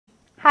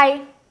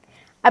Hi,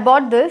 I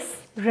bought this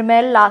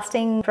Rimmel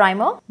Lasting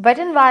Primer Wet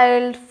n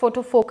Wild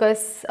Photo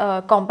Focus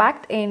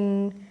Compact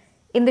in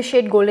the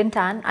shade Golden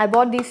Tan. I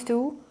bought these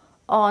two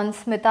on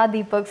Smitha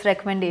Deepak's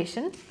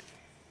recommendation.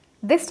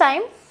 This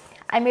time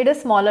I made a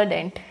smaller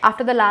dent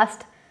after the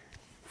last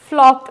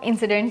flop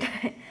incident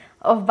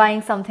of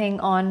buying something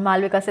on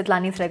Malvika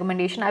Sitlani's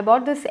recommendation. I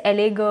bought this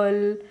LA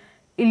Girl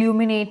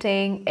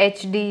Illuminating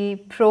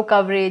HD Pro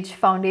Coverage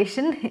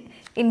Foundation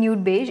in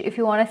nude beige. If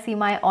you want to see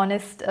my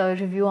honest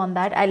review on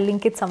that, I'll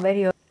link it somewhere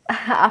here.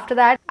 After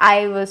that,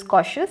 I was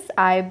cautious.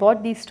 I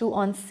bought these two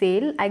on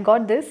sale. I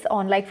got this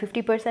on like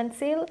 50%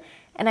 sale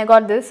and I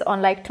got this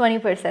on like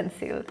 20%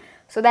 sale.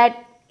 So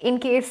that in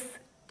case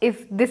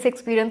if this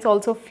experience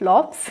also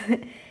flops,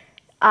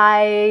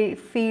 I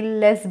feel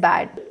less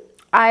bad.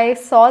 I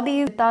saw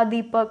the Smitha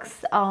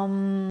Deepak's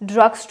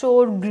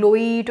drugstore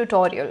glowy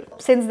tutorial.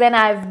 Since then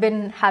I've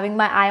been having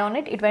my eye on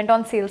it. It went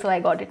on sale, so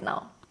I got it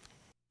now.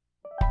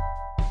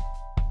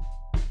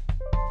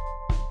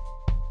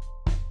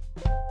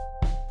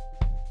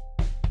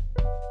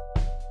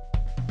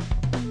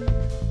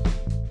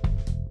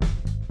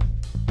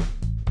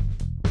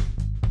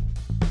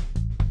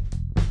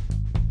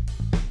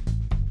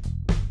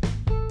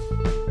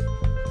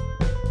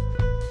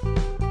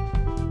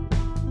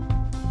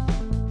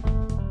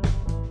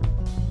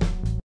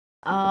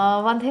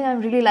 One thing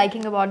I'm really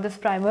liking about this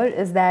primer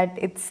is that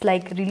it's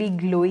like really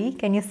glowy.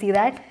 Can you see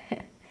that?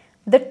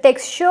 The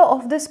texture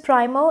of this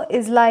primer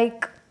is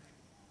like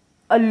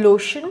a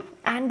lotion,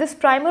 and this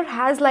primer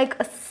has like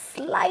a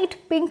slight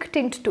pink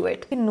tint to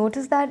it. You can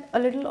notice that a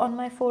little on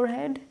my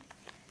forehead.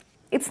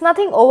 It's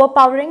nothing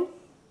overpowering,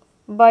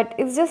 but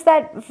it's just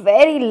that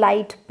very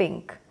light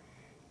pink,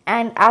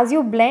 and as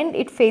you blend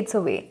it fades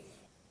away.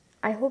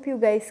 I hope you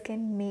guys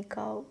can make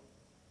out.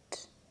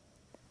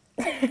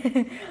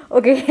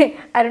 Okay,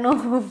 I don't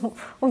know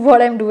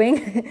what I'm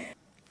doing.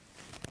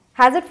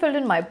 Has it filled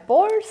in my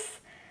pores?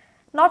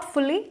 Not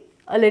fully,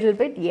 a little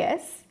bit,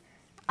 yes.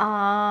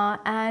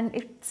 And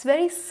it's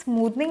very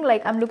smoothing.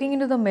 Like, I'm looking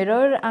into the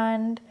mirror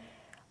and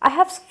I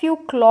have few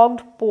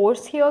clogged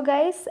pores here,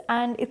 guys,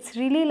 and it's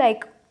really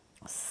like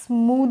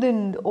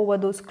smoothened over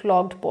those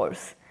clogged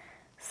pores.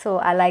 So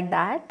I like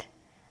that.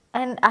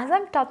 And as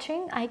I'm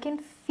touching, I can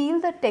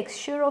feel the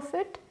texture of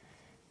it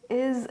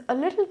is a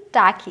little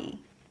tacky.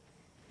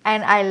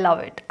 And I love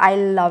it. I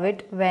love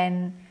it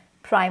when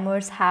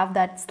primers have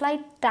that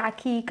slight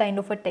tacky kind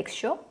of a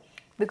texture,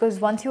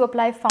 because once you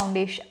apply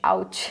foundation,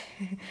 ouch,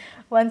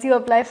 once you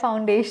apply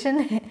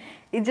foundation,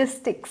 it just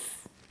sticks,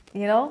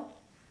 you know.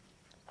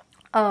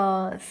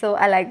 So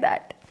I like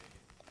that.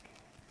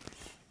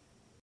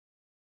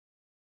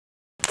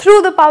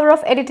 Through the power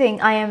of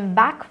editing, I am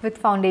back with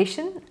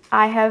foundation.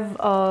 I have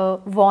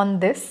worn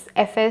this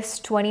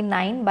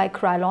FS29 by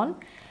Krylon.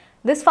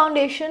 This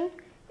foundation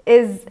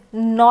is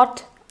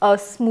not a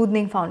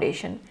smoothing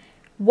foundation.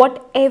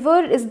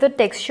 Whatever is the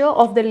texture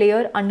of the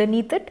layer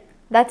underneath it,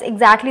 that's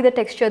exactly the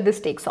texture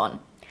this takes on.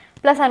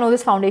 Plus, I know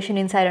this foundation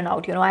inside and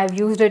out. You know, I've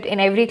used it in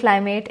every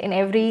climate, in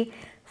every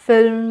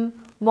film,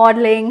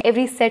 modeling,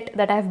 every set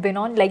that I've been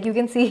on. Like you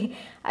can see,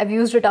 I've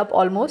used it up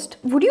almost.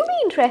 Would you be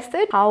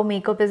interested how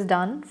makeup is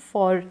done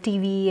for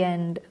TV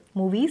and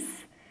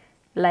movies?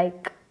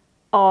 Like,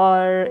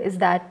 or is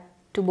that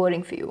too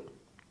boring for you?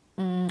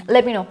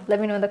 Let me know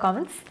in the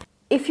comments.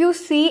 If you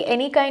see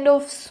any kind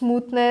of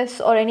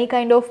smoothness or any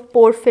kind of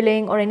pore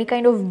filling or any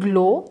kind of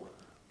glow,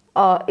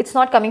 it's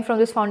not coming from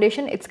this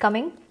foundation, it's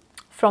coming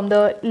from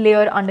the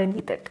layer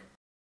underneath it.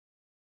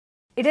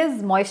 It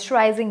is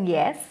moisturizing,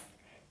 yes.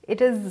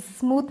 It is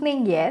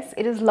smoothing, yes.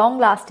 It is long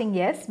lasting,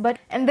 yes.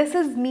 And this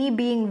is me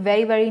being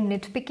very, very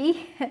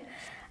nitpicky.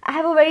 I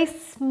have a very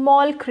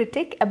small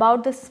critic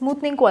about the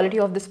smoothing quality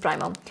of this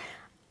primer.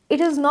 It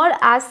is not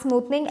as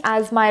smoothing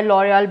as my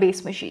L'Oreal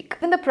Base Magique.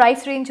 Even the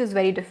price range is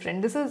very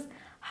different. This is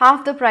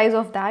half the price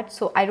of that,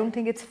 so I don't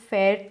think it's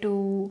fair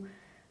to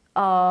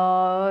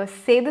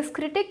say this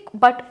critic,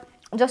 but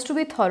just to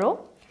be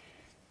thorough,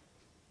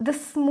 the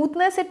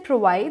smoothness it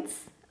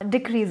provides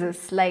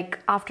decreases like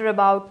after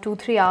about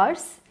 2-3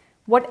 hours.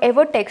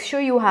 Whatever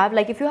texture you have,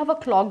 like if you have a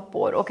clogged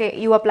pore, okay,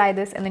 you apply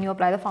this and then you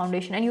apply the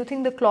foundation and you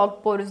think the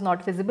clogged pore is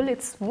not visible,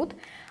 it's smooth.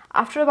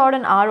 After about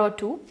an hour or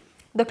two,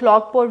 the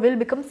clogged pore will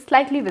become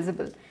slightly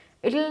visible.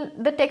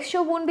 The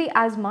texture won't be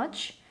as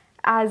much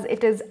as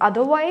it is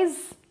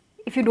otherwise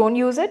if you don't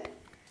use it,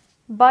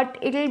 but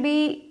it will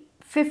be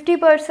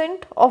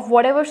 50% of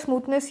whatever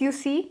smoothness you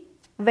see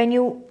when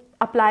you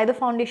apply the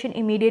foundation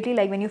immediately,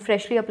 like when you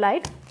freshly apply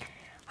it.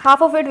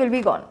 Half of it will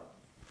be gone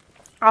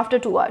after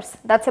 2 hours.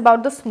 That's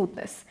about the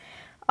smoothness.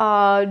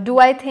 Do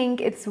I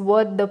think it's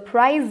worth the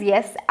price?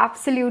 Yes,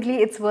 absolutely,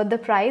 it's worth the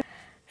price.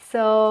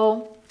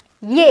 So,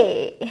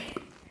 yay!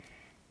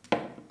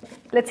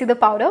 Let's see the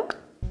powder.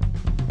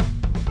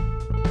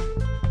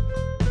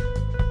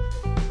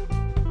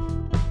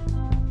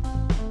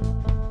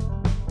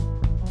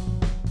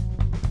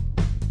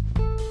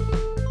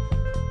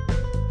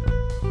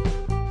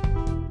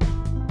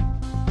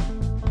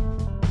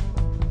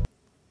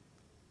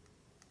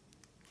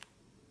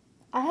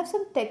 I have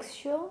some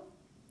texture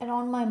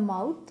around my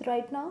mouth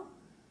right now.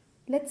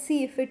 Let's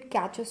see if it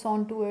catches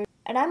on to it.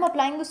 And I'm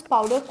applying this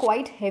powder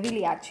quite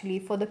heavily actually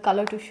for the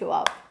color to show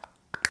up.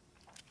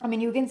 I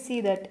mean, you can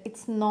see that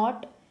it's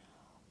not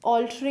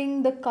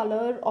altering the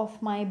color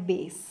of my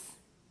base.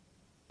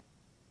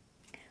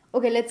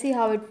 Okay, let's see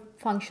how it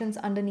functions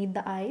underneath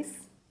the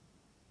eyes.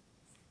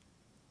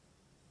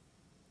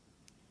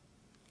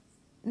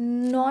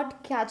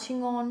 Not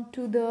catching on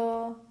to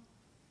the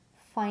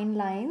fine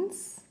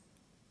lines.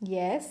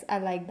 Yes, I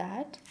like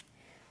that.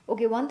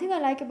 Okay, one thing I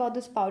like about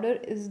this powder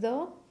is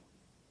the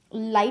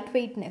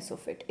lightweightness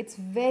of it. It's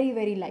very,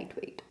 very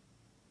lightweight.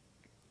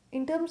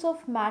 In terms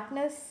of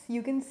matteness,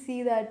 you can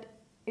see that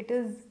it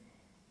is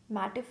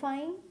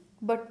mattifying,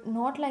 but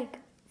not like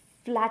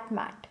flat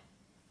matte.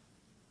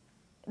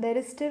 There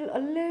is still a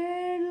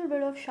little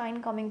bit of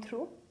shine coming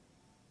through,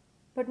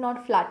 but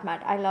not flat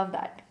matte. I love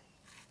that.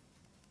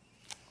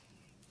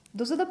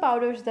 Those are the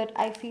powders that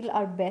I feel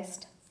are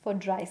best for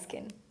dry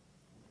skin.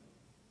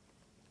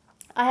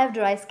 I have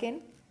dry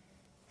skin,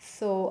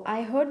 so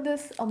I heard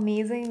this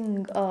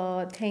amazing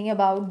thing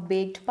about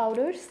baked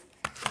powders.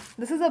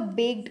 This is a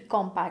baked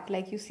compact,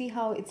 like you see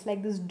how it's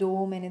like this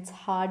dome and it's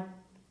hard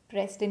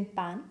pressed in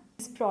pan.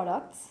 These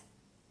products,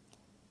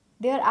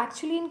 they are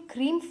actually in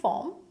cream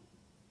form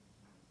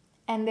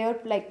and they are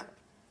like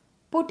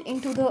put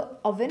into the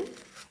oven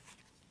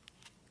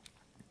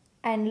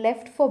and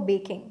left for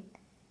baking.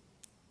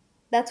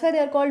 That's why they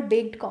are called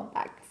baked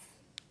compacts.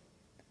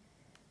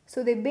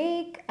 So they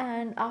bake,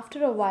 and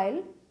after a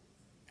while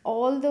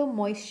all the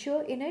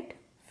moisture in it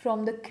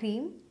from the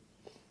cream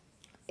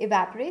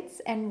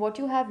evaporates, and what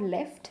you have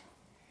left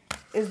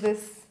is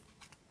this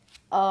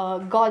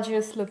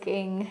gorgeous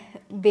looking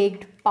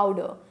baked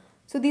powder.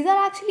 So these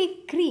are actually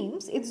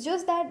creams, it's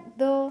just that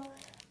the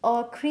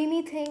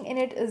creamy thing in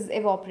it is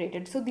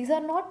evaporated. So these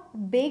are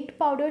not, baked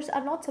powders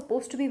are not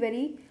supposed to be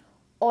very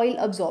oil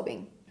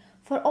absorbing.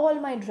 For all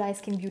my dry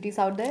skin beauties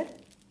out there,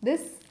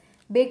 this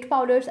baked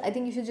powders, I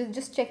think you should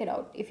just check it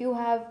out. If you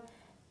have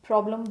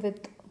problem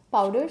with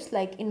powders,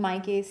 like in my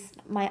case,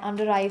 my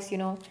under eyes, you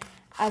know,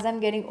 as I'm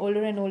getting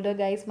older and older,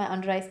 guys, my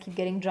under eyes keep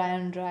getting drier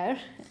and drier.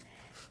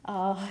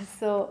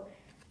 So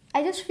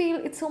I just feel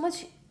it's so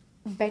much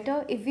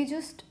better if we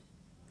just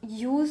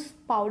use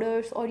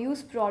powders or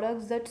use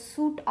products that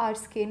suit our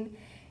skin,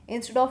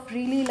 instead of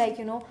really, like,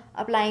 you know,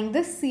 applying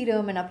this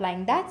serum and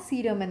applying that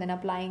serum and then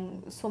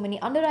applying so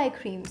many under eye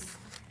creams.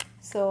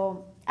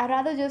 So I'd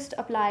rather just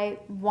apply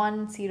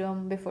one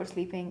serum before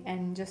sleeping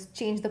and just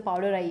change the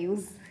powder I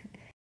use.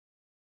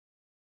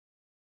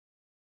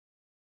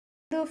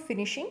 The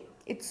finishing,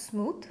 it's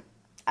smooth.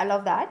 I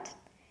love that.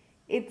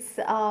 It's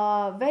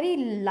very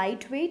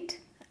lightweight.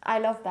 I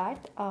love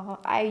that.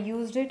 I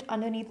used it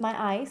underneath my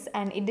eyes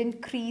and it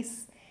didn't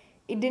crease.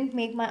 It didn't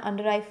make my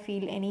under eye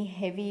feel any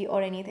heavy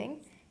or anything.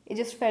 It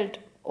just felt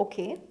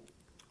okay.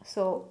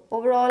 So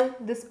overall,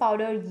 this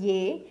powder,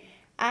 yay.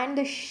 And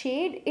the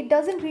shade, it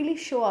doesn't really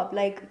show up.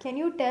 Like, can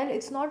you tell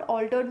it's not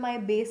altered my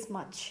base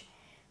much?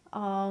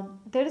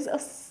 There is a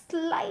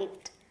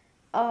slight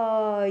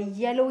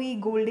yellowy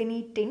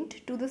goldeny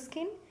tint to the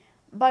skin,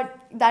 but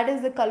that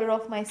is the color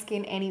of my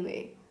skin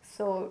anyway.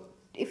 So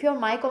if you're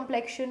my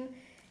complexion,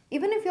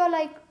 even if you're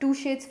like 2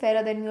 shades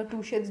fairer than me or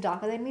 2 shades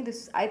darker than me,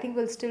 this I think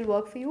will still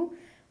work for you,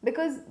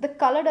 because the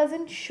color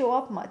doesn't show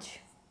up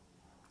much.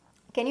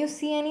 Can you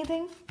see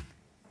anything?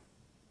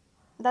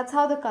 That's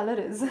how the color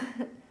is.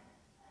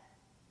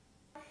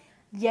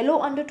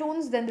 Yellow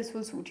undertones, then this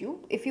will suit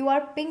you. If you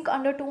are pink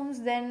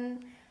undertones,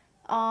 then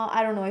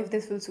I don't know if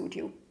this will suit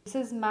you. This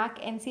is MAC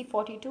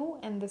NC42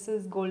 and this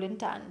is Golden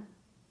Tan.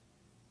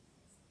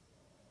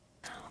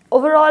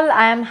 Overall,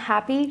 I am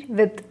happy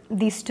with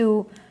these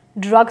two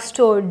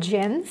drugstore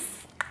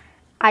gems.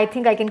 I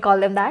think I can call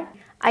them that.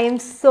 I am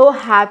so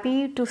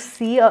happy to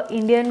see an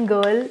Indian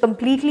girl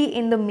completely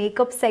in the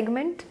makeup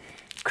segment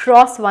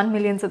cross 1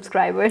 million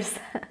subscribers.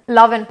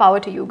 Love and power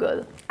to you,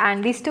 girl.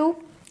 And these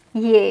two,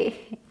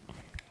 yay.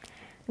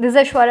 This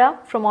is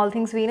Aishwarya from All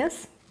Things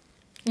Venus.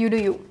 You do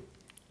you.